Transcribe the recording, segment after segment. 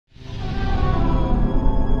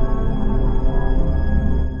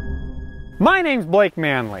My name's Blake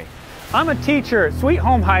Manley. I'm a teacher at Sweet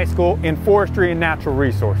Home High School in Forestry and Natural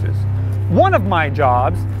Resources. One of my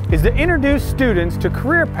jobs is to introduce students to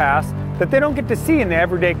career paths that they don't get to see in the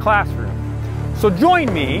everyday classroom. So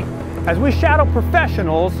join me as we shadow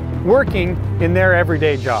professionals working in their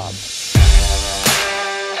everyday jobs.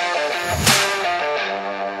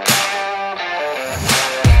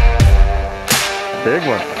 Big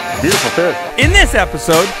one. Beautiful fish. In this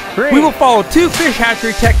episode, we will follow two fish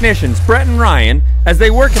hatchery technicians, Brett and Ryan, as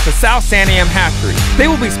they work at the South Santiam Hatchery. They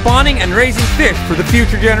will be spawning and raising fish for the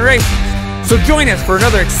future generations. So join us for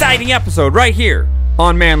another exciting episode right here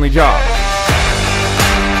on Manly Jobs.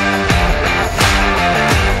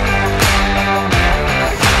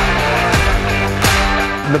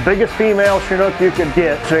 The biggest female Chinook you could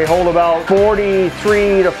get, so they hold about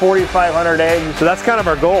 43 to 4,500 eggs. So that's kind of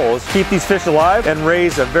our goal, is keep these fish alive and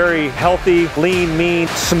raise a very healthy, lean, mean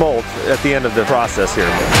smolt at the end of the process here.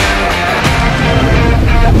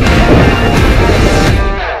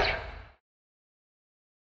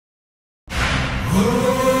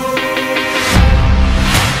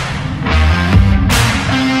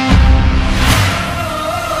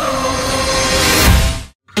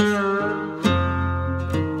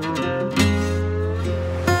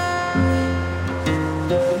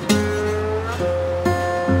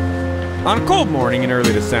 On a cold morning in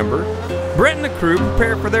early December, Brett and the crew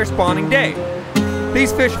prepare for their spawning day.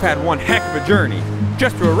 These fish have had one heck of a journey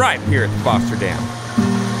just to arrive here at the Foster Dam.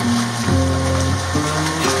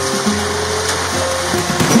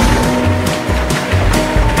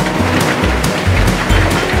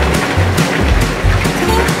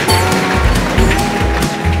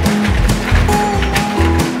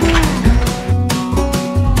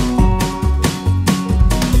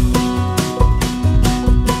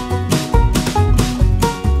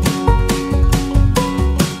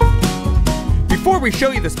 Before we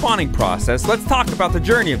show you the spawning process, let's talk about the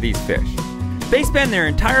journey of these fish. They spend their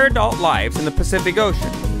entire adult lives in the Pacific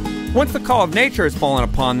Ocean. Once the call of nature has fallen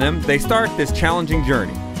upon them, they start this challenging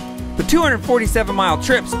journey. The 247-mile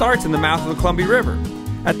trip starts in the mouth of the Columbia River.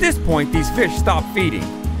 At this point, these fish stop feeding.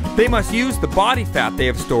 They must use the body fat they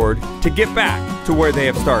have stored to get back to where they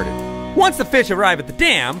have started. Once the fish arrive at the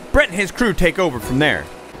dam, Brett and his crew take over from there.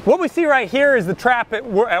 What we see right here is the trap at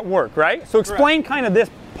work, right? So explain kind of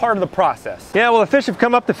this part of the process. Yeah, well, the fish have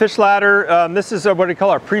come up the fish ladder. This is what we call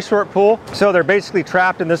our pre-sort pool. So they're basically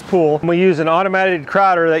trapped in this pool. We use an automated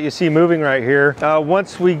crowder that you see moving right here.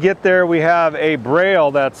 Once we get there, we have a braille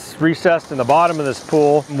that's recessed in the bottom of this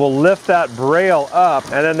pool. We'll lift that braille up,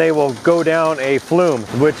 and then they will go down a flume,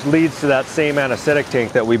 which leads to that same anesthetic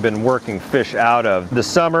tank that we've been working fish out of. This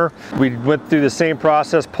summer, we went through the same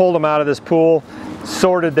process, pulled them out of this pool,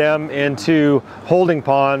 sorted them into holding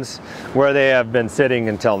ponds where they have been sitting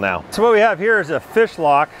until now. So what we have here is a fish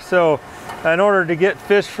lock. So in order to get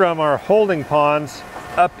fish from our holding ponds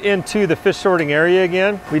up into the fish sorting area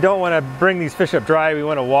again, we don't want to bring these fish up dry. We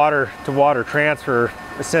want a water-to-water transfer,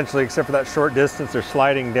 essentially, except for that short distance they're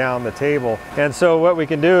sliding down the table. And so what we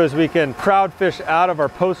can do is we can crowd fish out of our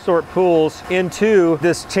post-sort pools into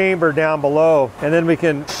this chamber down below, and then we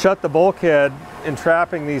can shut the bulkhead in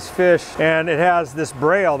trapping these fish, and it has this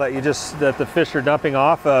braille that the fish are dumping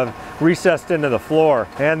off of recessed into the floor.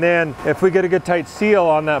 And then if we get a good tight seal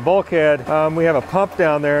on that bulkhead, we have a pump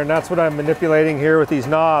down there, and that's what I'm manipulating here with these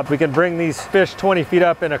knobs. We can bring these fish 20 feet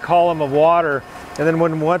up in a column of water, and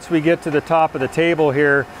then once we get to the top of the table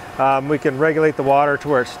here, we can regulate the water to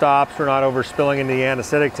where it stops. We're not overspilling into the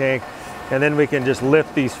anesthetic tank, and then we can just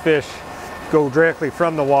lift these fish, go directly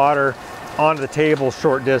from the water onto the table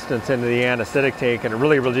short distance into the anesthetic tank, and it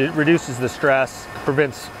really reduces the stress,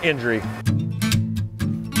 prevents injury.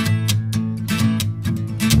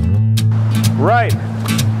 Right.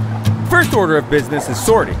 First order of business is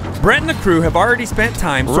sorting. Brett and the crew have already spent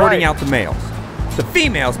time sorting out the males. The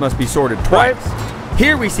females must be sorted twice.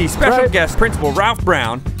 Here we see special guest Principal Ralph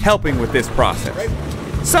Brown helping with this process.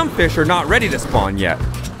 Some fish are not ready to spawn yet,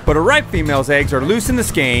 but a ripe female's eggs are loose in the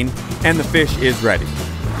skein and the fish is ready.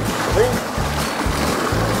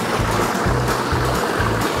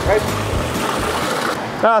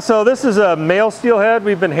 So this is a male steelhead.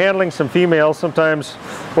 We've been handling some females. Sometimes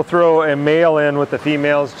we'll throw a male in with the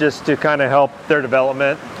females just to kind of help their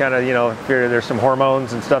development. Kind of, you know, there's some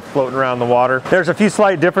hormones and stuff floating around the water. There's a few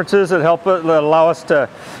slight differences that allow us to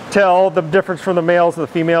tell the difference from the males and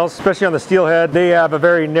the females, especially on the steelhead. They have a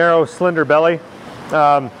very narrow, slender belly.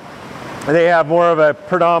 They have more of a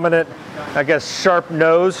predominant, I guess, sharp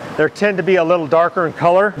nose. They tend to be a little darker in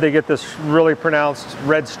color. They get this really pronounced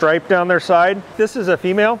red stripe down their side. This is a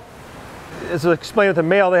female. As I explained with the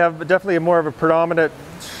male, they have definitely more of a predominant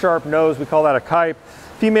sharp nose. We call that a kype.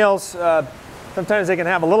 Females, sometimes they can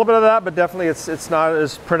have a little bit of that, but definitely it's not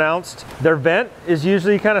as pronounced. Their vent is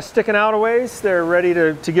usually kind of sticking out a ways. They're ready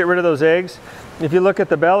to get rid of those eggs. If you look at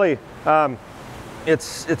the belly,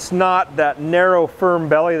 it's not that narrow, firm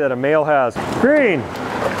belly that a male has. Green.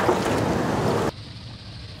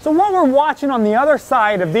 So what we're watching on the other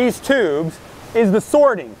side of these tubes is the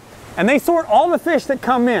sorting. And they sort all the fish that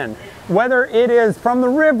come in, whether it is from the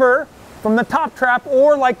river, from the top trap,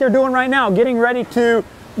 or like they're doing right now, getting ready to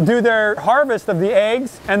do their harvest of the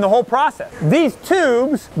eggs and the whole process. These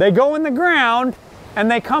tubes, they go in the ground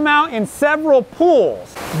and they come out in several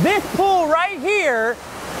pools. This pool right here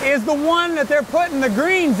is the one that they're putting the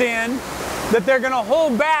greens in that they're gonna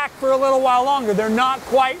hold back for a little while longer. They're not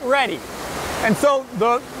quite ready. And so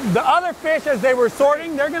the other fish, as they were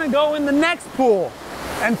sorting, they're gonna go in the next pool.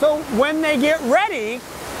 And so when they get ready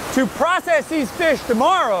to process these fish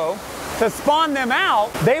tomorrow, to spawn them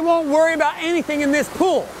out, they won't worry about anything in this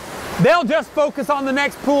pool. They'll just focus on the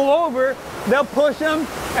next pool over, they'll push them,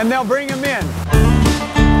 and they'll bring them in.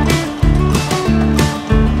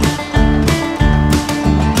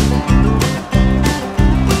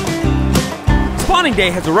 Spawning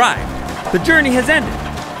day has arrived. The journey has ended.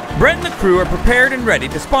 Brett and the crew are prepared and ready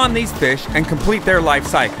to spawn these fish and complete their life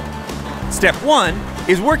cycle. Step 1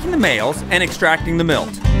 is working the males and extracting the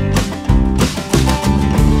milt.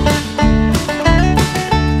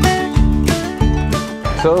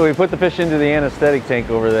 So we put the fish into the anesthetic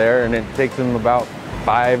tank over there, and it takes them about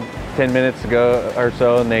 5-10 minutes to go or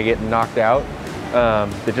so, and they get knocked out.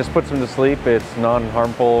 It just puts them to sleep. It's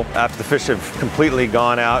non-harmful. After the fish have completely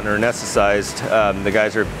gone out and are anesthetized, the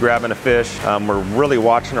guys are grabbing a fish. We're really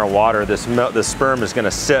watching our water. This sperm is going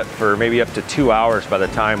to sit for maybe up to 2 hours by the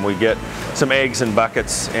time we get some eggs in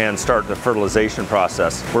buckets and start the fertilization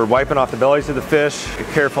process. We're wiping off the bellies of the fish,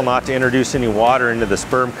 careful not to introduce any water into the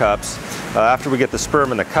sperm cups. After we get the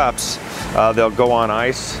sperm in the cups, they'll go on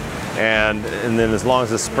ice, and then as long as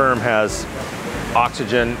the sperm has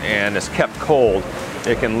oxygen and is kept cold,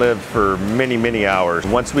 it can live for many, many hours.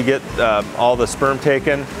 Once we get all the sperm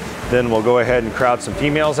taken, then we'll go ahead and crowd some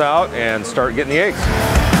females out and start getting the eggs.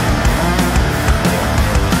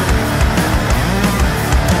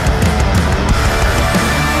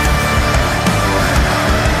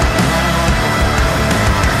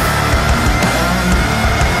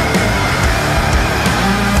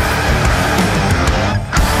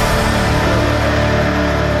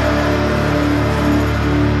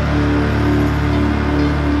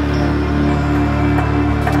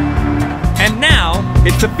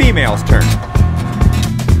 It's the female's turn.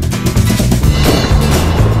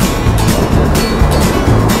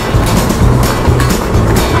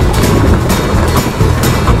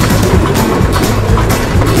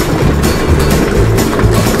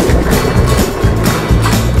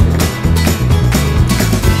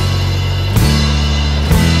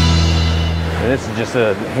 And this is just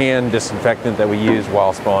a hand disinfectant that we use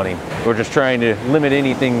while spawning. We're just trying to limit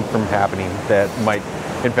anything from happening that might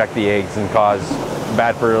infect the eggs and cause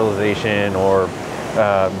bad fertilization or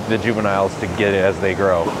the juveniles to get it as they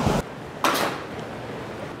grow.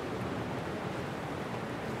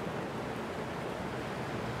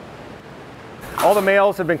 All the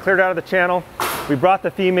males have been cleared out of the channel. We brought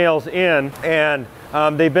the females in, and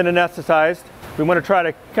they've been anesthetized. We want to try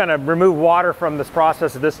to kind of remove water from this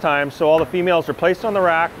process at this time, so all the females are placed on the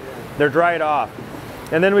rack, they're dried off.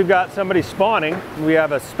 And then we've got somebody spawning. We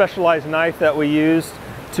have a specialized knife that we use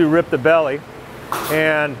to rip the belly,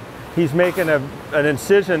 and he's making an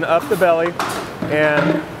incision up the belly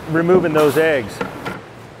and removing those eggs.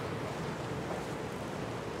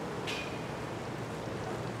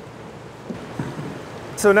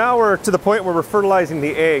 So now we're to the point where we're fertilizing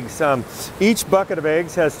the eggs. Each bucket of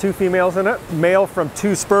eggs has 2 females in it, male from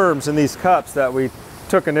 2 sperms in these cups that we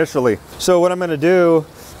took initially. So what I'm going to do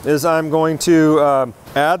is I'm going to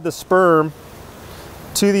add the sperm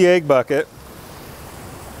to the egg bucket.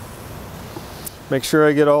 Make sure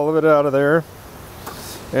I get all of it out of there.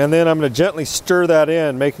 And then I'm going to gently stir that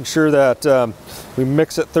in, making sure that we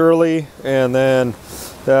mix it thoroughly, and then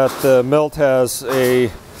that the milt has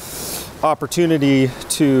a opportunity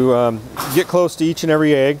to get close to each and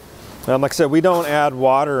every egg. Like I said, we don't add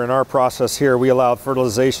water in our process here. We allow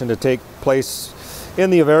fertilization to take place in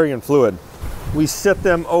the ovarian fluid. We sit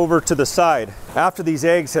them over to the side. After these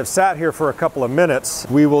eggs have sat here for a couple of minutes,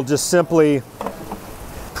 we will just simply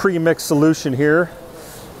pre-mixed solution here.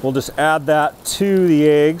 We'll just add that to the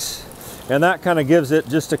eggs, and that kind of gives it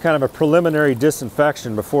just a kind of a preliminary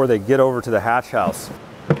disinfection before they get over to the hatch house.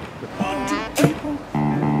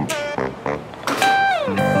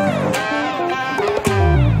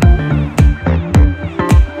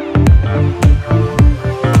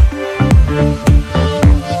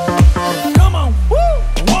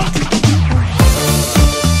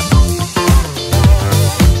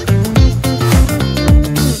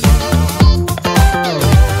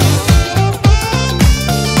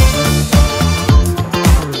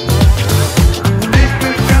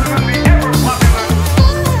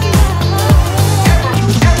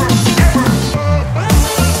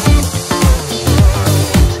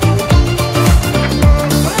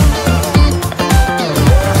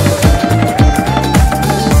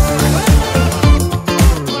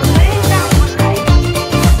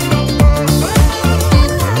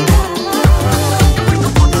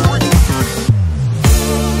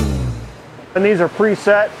 And these are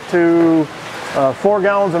preset to 4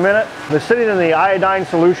 gallons a minute. They're sitting in the iodine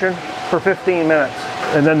solution for 15 minutes.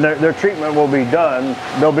 And then their treatment will be done.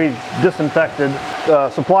 They'll be disinfected.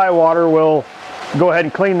 Supply water will go ahead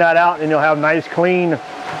and clean that out, and you'll have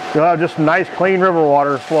just nice clean river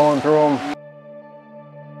water flowing through them.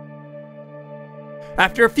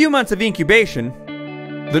 After a few months of incubation,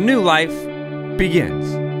 the new life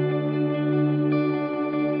begins.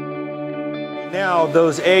 Now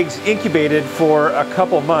those eggs incubated for a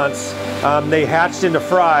couple months, they hatched into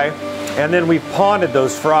fry, and then we ponded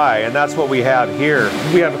those fry, and that's what we have here.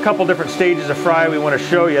 We have a couple different stages of fry we want to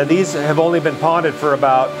show you. These have only been ponded for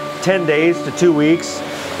about 10 days to 2 weeks,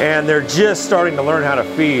 and they're just starting to learn how to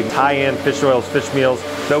feed high-end fish oils, fish meals.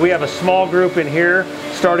 So we have a small group in here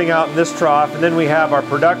starting out in this trough, and then we have our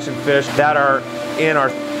production fish that are in our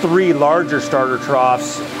 3 larger starter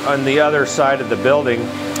troughs on the other side of the building.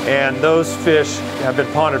 And those fish have been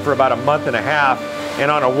ponded for about a month and a half and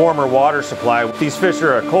on a warmer water supply. These fish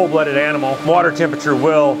are a cold-blooded animal. Water temperature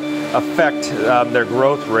will affect their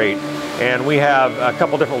growth rate. And we have a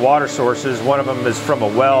couple different water sources. One of them is from a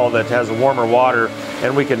well that has warmer water,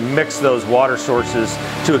 and we can mix those water sources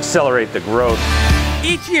to accelerate the growth.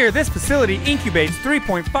 Each year, this facility incubates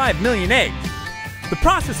 3.5 million eggs. The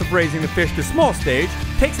process of raising the fish to small stage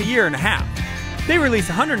takes a year and a half. They release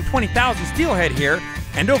 120,000 steelhead here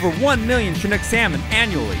and over 1 million Chinook salmon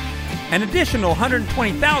annually. An additional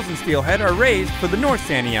 120,000 steelhead are raised for the North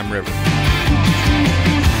Santiam River.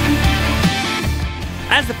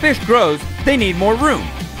 As the fish grows, they need more room.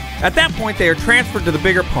 At that point, they are transferred to the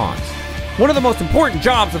bigger ponds. One of the most important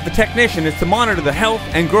jobs of the technician is to monitor the health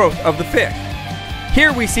and growth of the fish.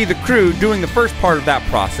 Here we see the crew doing the first part of that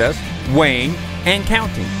process, weighing and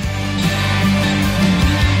counting.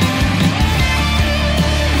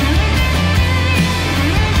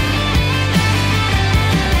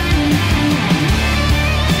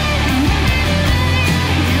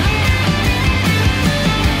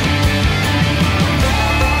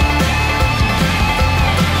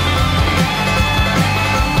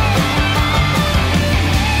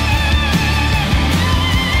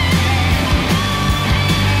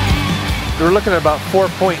 We're looking at about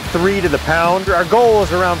 4.3 to the pound. Our goal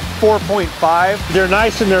is around 4.5. They're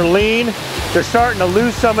nice and they're lean. They're starting to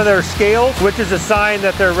lose some of their scales, which is a sign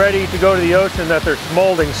that they're ready to go to the ocean, that they're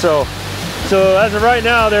smolding. So as of right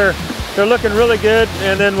now, they're looking really good,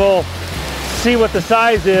 and then we'll see what the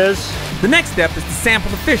size is. The next step is to sample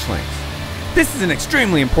the fish lengths. This is an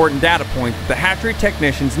extremely important data point that the hatchery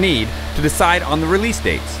technicians need to decide on the release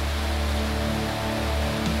dates.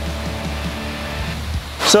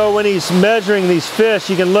 So when he's measuring these fish,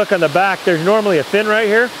 you can look on the back, there's normally a fin right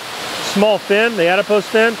here, small fin, the adipose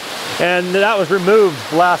fin, and that was removed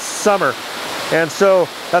last summer. And so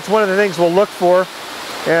that's one of the things we'll look for,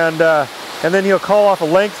 and then he'll call off a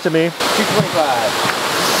length to me.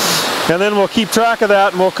 225. And then we'll keep track of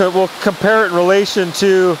that, and we'll compare it in relation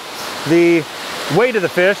to the weight of the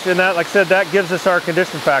fish, and that, like I said, that gives us our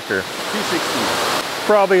condition factor. 260.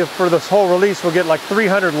 Probably for this whole release, we'll get like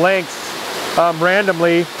 300 lengths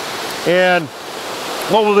randomly, and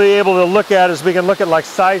what we'll be able to look at is we can look at like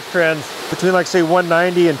size trends between, like, say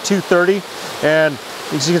 190 and 230, and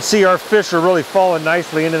as you can see, our fish are really falling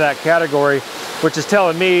nicely into that category, which is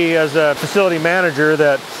telling me as a facility manager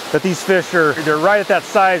that these fish they're right at that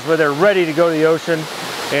size where they're ready to go to the ocean.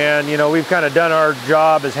 And you know, we've kind of done our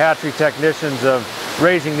job as hatchery technicians of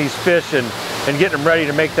raising these fish and getting them ready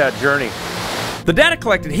to make that journey. The data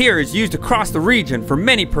collected here is used across the region for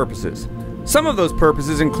many purposes. Some of those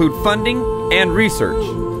purposes include funding and research.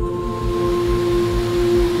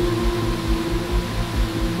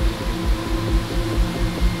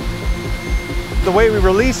 The way we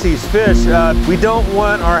release these fish, we don't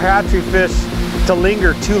want our hatchery fish to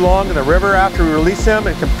linger too long in the river after we release them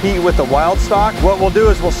and compete with the wild stock. What we'll do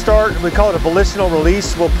is we'll start, we call it a volitional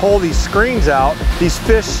release. We'll pull these screens out. These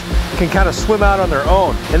fish can kind of swim out on their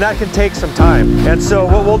own, and that can take some time. And so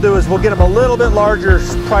what we'll do is we'll get them a little bit larger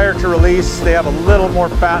prior to release. They have a little more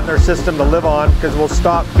fat in their system to live on because we'll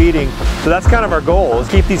stop feeding. So that's kind of our goal, is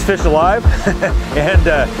keep these fish alive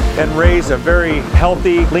and raise a very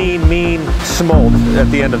healthy, lean, mean smolt at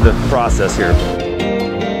the end of the process here.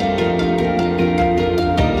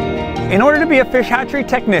 In order to be a fish hatchery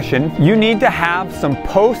technician, you need to have some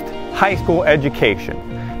post-high school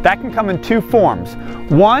education. That can come in 2 forms.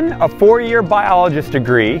 1, a 4-year biologist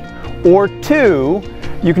degree, or 2,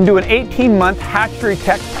 you can do an 18-month hatchery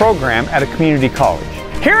tech program at a community college.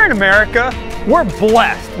 Here in America, we're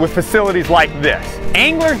blessed with facilities like this.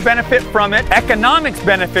 Anglers benefit from it, economics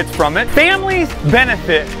benefits from it, families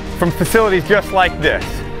benefit from facilities just like this.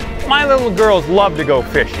 my little girls love to go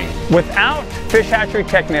fishing. Without fish hatchery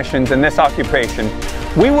technicians in this occupation,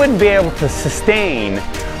 we wouldn't be able to sustain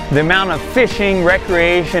the amount of fishing,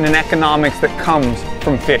 recreation, and economics that comes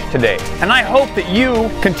from fish today. And I hope that you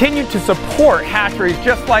continue to support hatcheries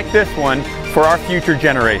just like this one for our future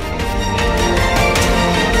generations.